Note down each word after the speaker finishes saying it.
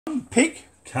Pig,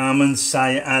 come and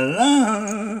say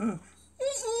hello.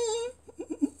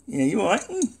 Yeah, you alright?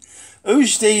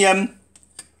 Who's the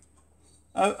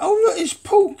oh look, it's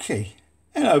Porky.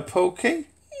 Hello, Porky.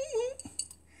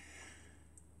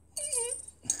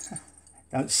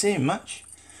 Don't see him much.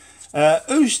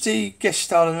 Who's the guest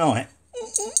star tonight?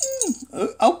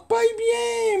 Oh, baby,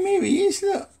 here he is,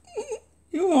 look.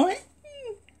 You alright?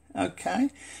 Okay.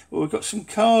 Well, we've got some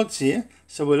cards here,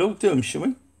 so we'll all do them, shall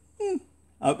we?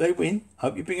 Hope they win.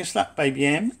 Hope you bring us luck, baby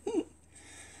Am.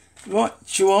 Right,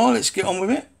 Joel, let's get on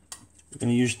with it. We're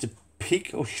going to use the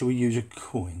pig, or shall we use a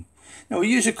coin? No, we'll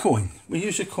use a coin. We'll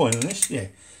use a coin on this, yeah.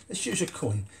 Let's use a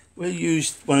coin. We'll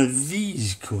use one of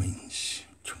these coins.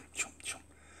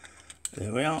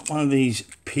 There we are, one of these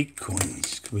pig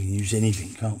coins. We can use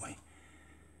anything, can't we?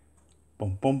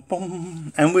 Boom, boom,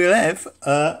 boom. And we'll have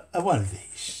one of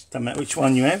these. Don't matter which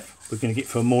one you have. We're going to get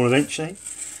for them all eventually.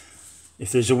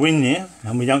 If there's a win there,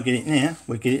 and we don't get it now,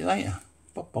 we'll get it later.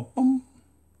 Boom, boom, boom.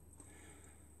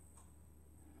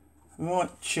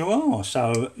 Right, you are.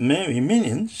 So, Mary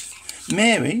Millions.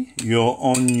 Mary, you're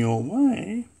on your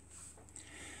way.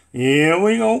 Here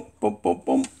we go. Boom, boom,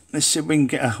 boom. Let's see if we can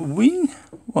get a win.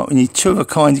 What, we need two of a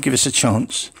kind to give us a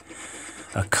chance.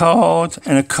 A card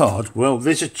and a card. Well,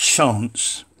 there's a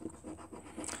chance.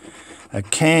 A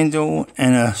candle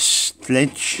and a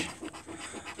sledge.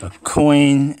 A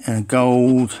coin and a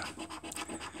gold.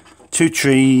 Two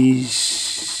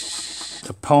trees.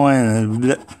 A pie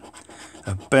and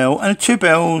a bell. And two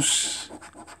bells.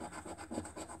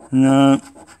 No.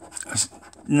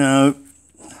 No.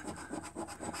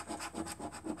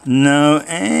 No,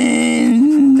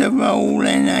 and a roll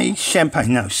and a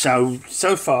champagne. No, so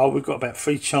far we've got about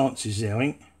 3 chances there, I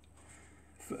think,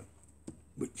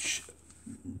 which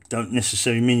don't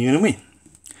necessarily mean you're going to win.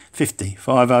 50,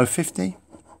 50, 50,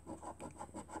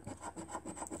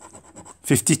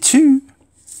 52,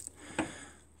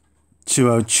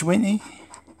 20, 20,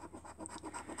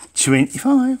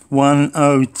 25,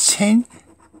 10, 10,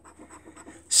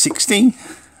 16,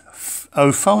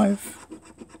 05.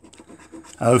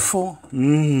 04.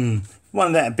 One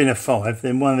of that had been a 5,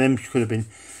 then one of them could have been.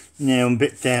 Now I'm a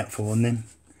bit doubtful on them.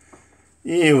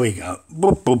 Here we go.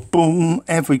 Boom, boom, boom.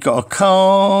 Have we got a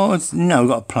card? No, we've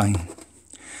got a plane.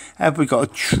 Have we got a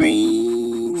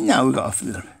tree? No, we've got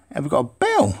a. Have we got a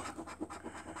bell?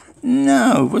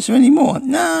 No. Was there any more?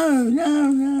 No,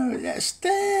 no, no. That's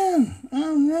down.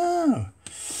 Oh no.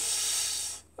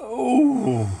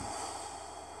 Oh.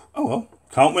 Oh well.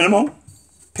 Can't win them all.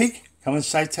 Pig, come and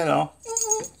say ta-da.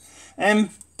 And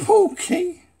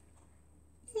Porky.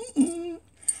 And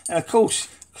of course,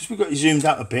 because we've got you zoomed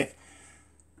up a bit,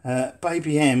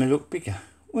 baby Am will look bigger,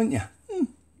 wouldn't you?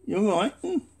 You're right.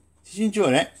 Did you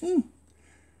enjoy that?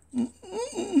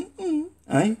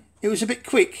 Eh? It was a bit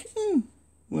quick.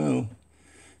 Well,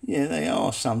 yeah, they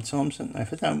are sometimes, aren't they,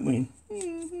 if I don't win.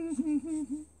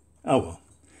 Oh well.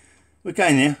 We're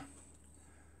going now.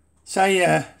 Say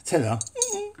ta-da.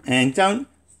 And don't.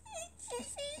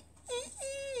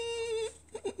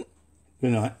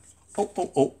 Good night. Oh,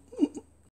 oh, oh.